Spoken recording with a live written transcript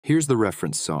Here's the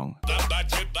reference song.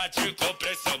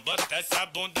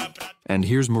 And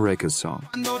here's Mureka's song.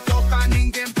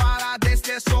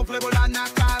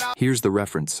 Here's the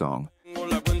reference song.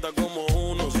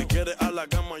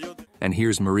 And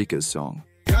here's Mureka's song.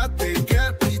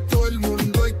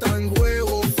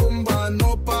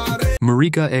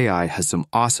 Mureka AI has some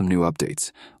awesome new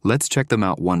updates. Let's check them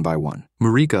out one by one.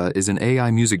 Mureka is an AI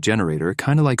music generator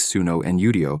kind of like Suno and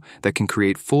Udio that can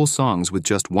create full songs with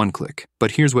just one click.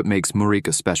 But here's what makes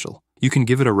Mureka special. You can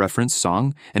give it a reference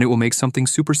song and it will make something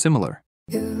super similar.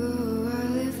 You are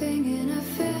living in a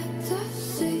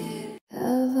fantasy.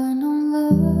 Have I known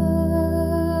love?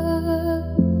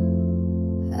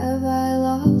 Have I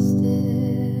lost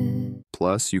it?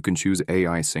 Plus, you can choose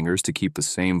AI singers to keep the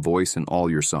same voice in all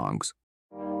your songs.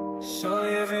 So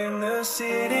live in the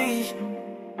city,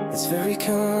 it's very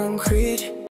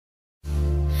concrete.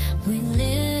 We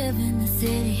live in the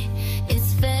city,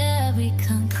 it's very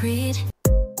concrete.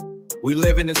 We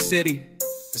live in the city,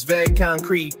 it's very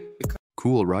concrete.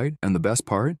 Cool, right? And the best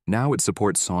part? Now it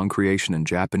supports song creation in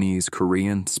Japanese,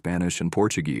 Korean, Spanish, and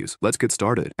Portuguese. Let's get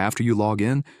started. After you log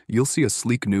in, you'll see a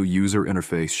sleek new user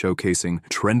interface showcasing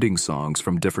trending songs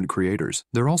from different creators.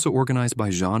 They're also organized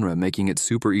by genre, making it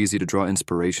super easy to draw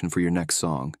inspiration for your next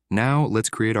song. Now,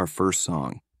 let's create our first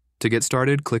song. To get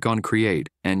started, click on Create,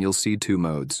 and you'll see two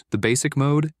modes, the basic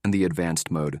mode and the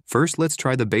advanced mode. First, let's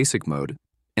try the basic mode.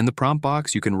 In the prompt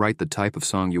box, you can write the type of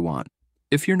song you want.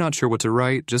 If you're not sure what to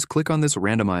write, just click on this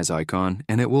randomize icon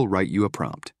and it will write you a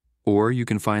prompt. Or you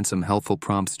can find some helpful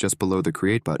prompts just below the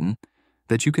Create button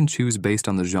that you can choose based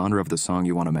on the genre of the song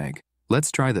you want to make.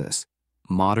 Let's try this.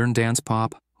 Modern dance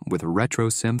pop with retro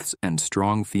synths and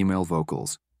strong female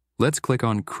vocals. Let's click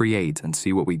on Create and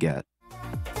see what we get.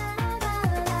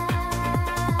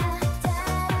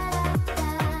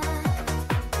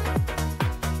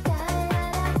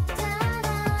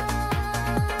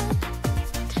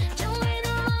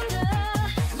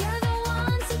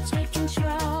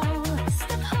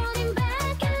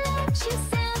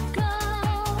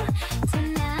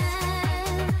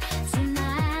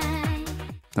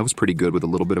 That was pretty good with a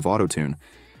little bit of auto-tune.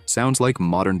 Sounds like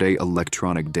modern-day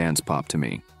electronic dance pop to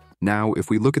me. Now, if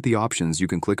we look at the options, you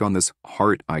can click on this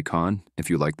heart icon if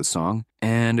you like the song.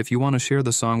 And if you want to share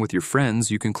the song with your friends,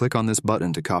 you can click on this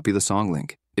button to copy the song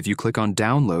link. If you click on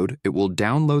download, it will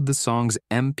download the song's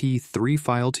MP3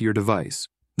 file to your device.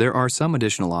 There are some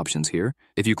additional options here.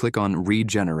 If you click on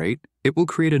regenerate, it will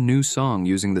create a new song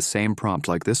using the same prompt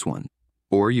like this one.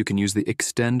 Or you can use the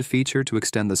extend feature to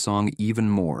extend the song even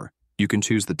more. You can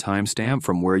choose the timestamp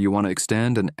from where you want to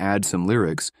extend and add some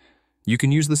lyrics. You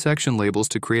can use the section labels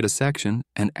to create a section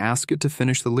and ask it to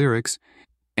finish the lyrics,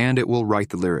 and it will write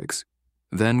the lyrics.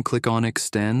 Then click on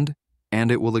Extend,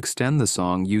 and it will extend the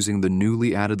song using the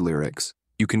newly added lyrics.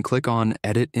 You can click on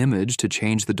Edit Image to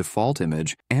change the default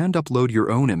image and upload your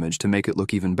own image to make it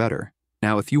look even better.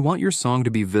 Now, if you want your song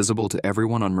to be visible to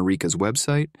everyone on Mureka's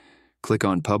website, click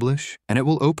on Publish, and it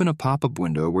will open a pop-up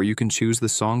window where you can choose the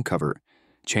song cover,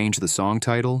 change the song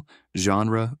title,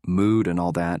 genre, mood, and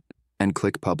all that, and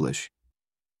click Publish.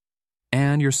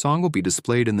 And your song will be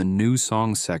displayed in the New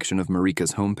Songs section of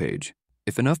Mureka's homepage.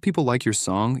 If enough people like your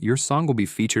song will be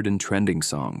featured in trending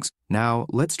songs. Now,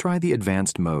 let's try the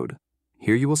advanced mode.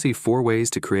 Here you will see 4 ways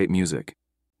to create music.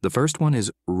 The first one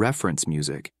is reference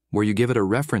music, where you give it a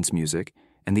reference music,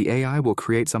 and the AI will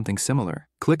create something similar.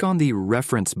 Click on the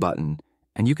reference button,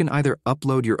 and you can either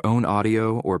upload your own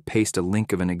audio or paste a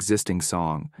link of an existing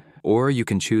song. Or you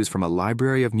can choose from a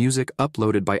library of music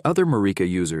uploaded by other Mureka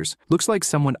users. Looks like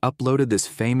someone uploaded this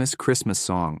famous Christmas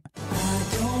song.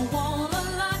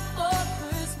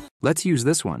 Let's use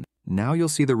this one. Now you'll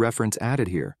see the reference added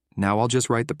here. Now I'll just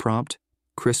write the prompt,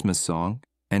 Christmas song,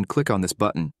 and click on this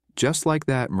button. Just like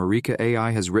that, Mureka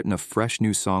AI has written a fresh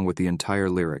new song with the entire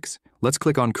lyrics. Let's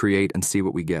click on Create and see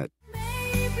what we get.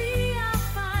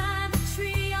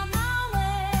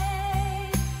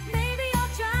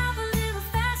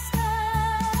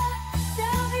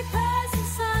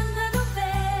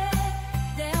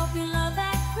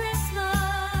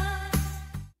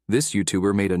 This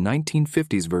YouTuber made a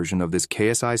 1950s version of this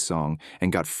KSI song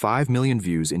and got 5 million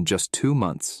views in just 2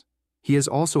 months. He has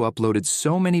also uploaded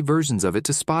so many versions of it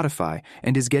to Spotify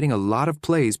and is getting a lot of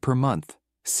plays per month.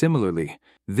 Similarly,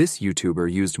 this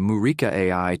YouTuber used Mureka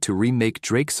AI to remake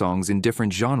Drake songs in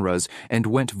different genres and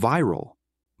went viral.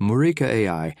 Mureka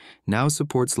AI now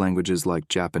supports languages like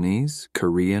Japanese,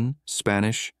 Korean,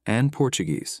 Spanish, and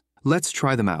Portuguese. Let's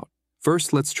try them out.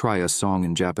 First, let's try a song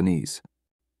in Japanese.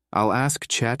 I'll ask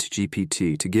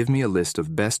ChatGPT to give me a list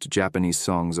of best Japanese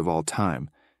songs of all time,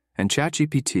 and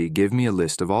ChatGPT give me a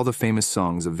list of all the famous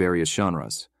songs of various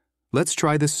genres. Let's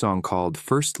try this song called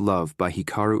First Love by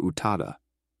Hikaru Utada.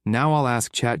 Now I'll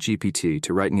ask ChatGPT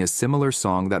to write me a similar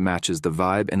song that matches the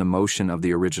vibe and emotion of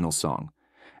the original song.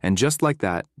 And just like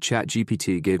that,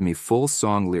 ChatGPT gave me full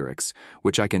song lyrics,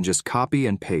 which I can just copy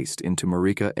and paste into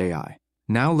Mureka AI.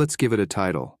 Now let's give it a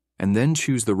title, and then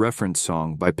choose the reference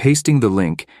song by pasting the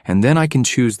link, and then I can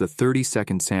choose the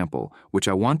 30-second sample, which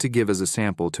I want to give as a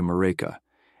sample to Mureka,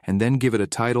 and then give it a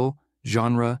title,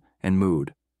 genre, and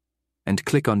mood. And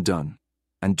click on Done.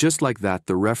 And just like that,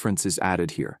 the reference is added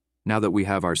here. Now that we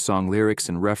have our song lyrics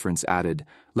and reference added,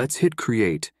 let's hit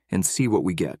create and see what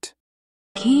we get.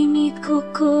 Kimi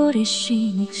kokore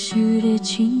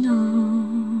shinisureci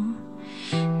no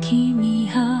Kimi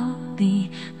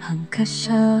habi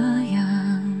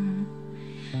hankashayang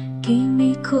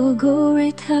Kimi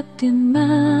kogore tapte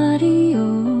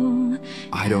Mario.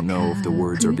 I don't know if the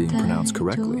words are being pronounced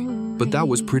correctly, but that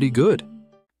was pretty good.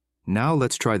 Now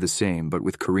let's try the same but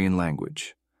with Korean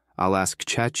language. I'll ask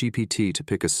ChatGPT to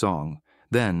pick a song,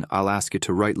 then I'll ask it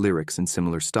to write lyrics in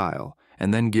similar style,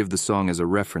 and then give the song as a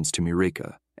reference to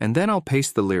Mureka. And then I'll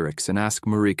paste the lyrics and ask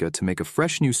Mureka to make a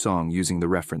fresh new song using the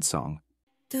reference song.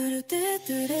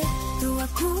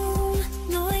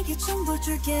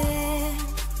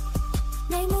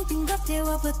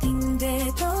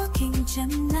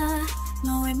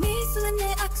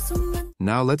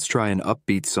 Now let's try an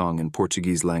upbeat song in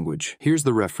Portuguese language. Here's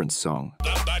the reference song.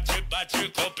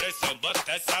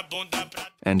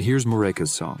 And here's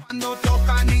Mureka's song.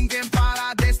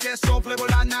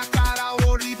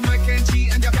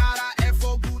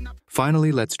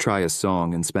 Finally, let's try a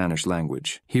song in Spanish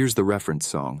language. Here's the reference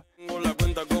song.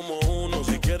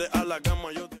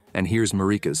 And here's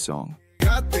Mureka's song.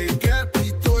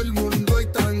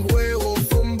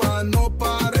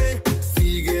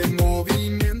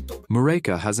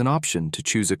 Mureka has an option to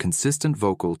choose a consistent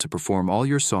vocal to perform all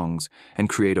your songs and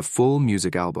create a full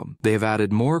music album. They have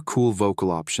added more cool vocal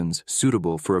options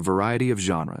suitable for a variety of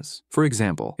genres. For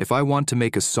example, if I want to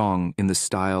make a song in the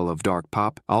style of dark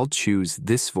pop, I'll choose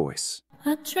this voice.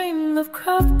 I dream of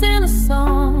crafting a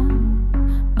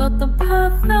song, but the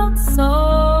path felt so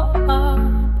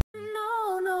hard.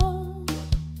 No.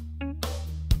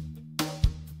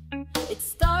 It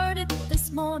started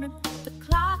this morning, the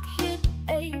clock hit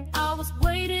 8. I was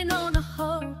waiting on a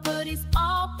hug, but he's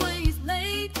always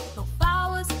late. No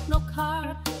flowers, no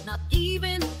card, not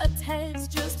even a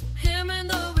text. Just him in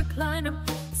the recliner,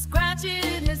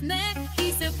 scratching his neck.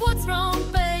 He said, "What's wrong,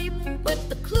 babe?" With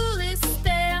the clueless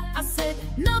stare, I said,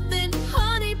 "Nothing,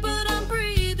 honey, but I'm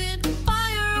breathing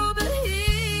fire over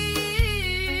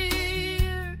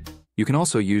here." You can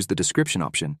also use the description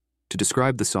option to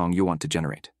describe the song you want to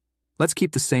generate. Let's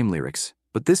keep the same lyrics,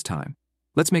 but this time,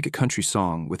 let's make a country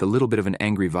song with a little bit of an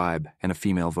angry vibe and a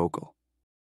female vocal.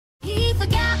 He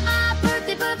forgot my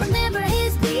birthday, but remember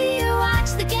his dear.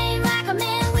 Watch the game like a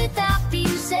man without fear.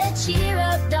 Said, "Cheer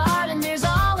up, darling, there's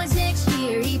always next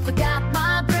year." He forgot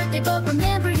my birthday, but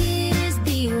remember his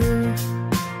dear.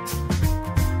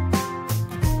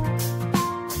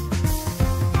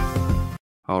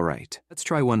 All right, let's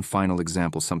try one final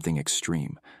example, something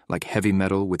extreme, like heavy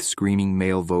metal with screaming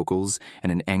male vocals and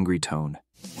an angry tone.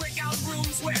 Breakout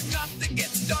rooms where nothing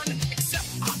gets done except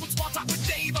I would small talk with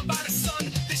Dave about his son.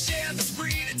 They share the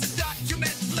screen, it's a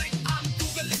document link. I'm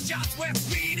Googling jobs where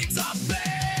meetings are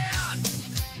banned.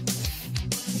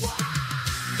 Wow.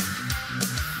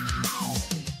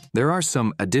 There are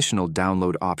some additional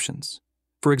download options.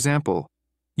 For example,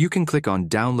 you can click on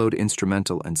Download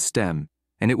Instrumental and Stem,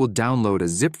 and it will download a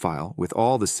zip file with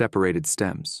all the separated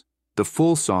stems, the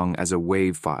full song as a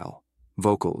WAV file,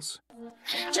 vocals.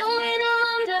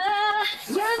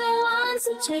 You're the ones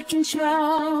who take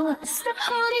control. Stop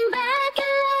holding back and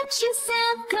let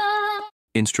yourself go.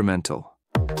 Instrumental.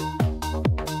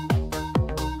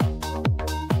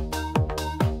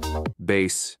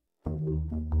 Bass.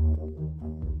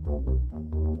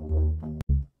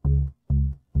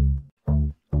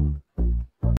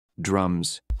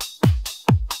 Drums.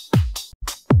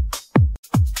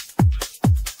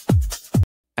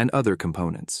 And other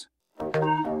components.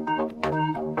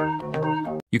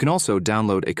 You can also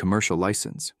download a commercial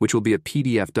license, which will be a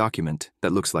PDF document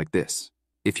that looks like this.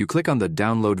 If you click on the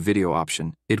Download Video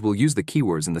option, it will use the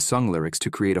keywords in the song lyrics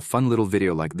to create a fun little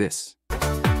video like this.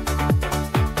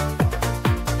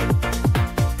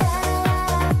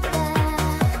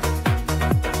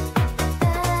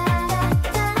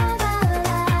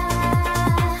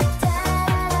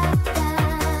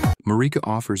 Mureka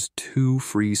offers 2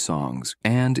 free songs.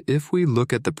 And if we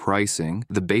look at the pricing,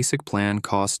 the basic plan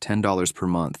costs $10 per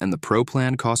month, and the pro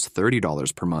plan costs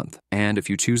 $30 per month. And if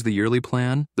you choose the yearly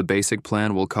plan, the basic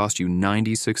plan will cost you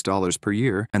 $96 per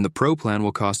year, and the pro plan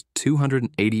will cost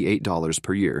 $288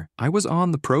 per year. I was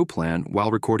on the pro plan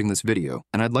while recording this video,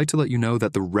 and I'd like to let you know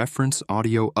that the reference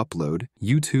audio upload,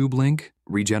 YouTube link,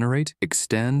 regenerate,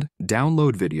 extend,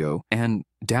 download video, and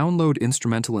download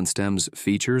instrumental and stems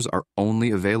features are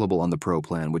only available on the Pro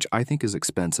plan, which I think is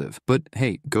expensive. But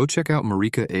hey, go check out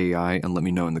Mureka AI and let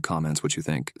me know in the comments what you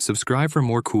think. Subscribe for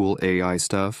more cool AI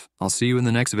stuff. I'll see you in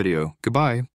the next video. Goodbye.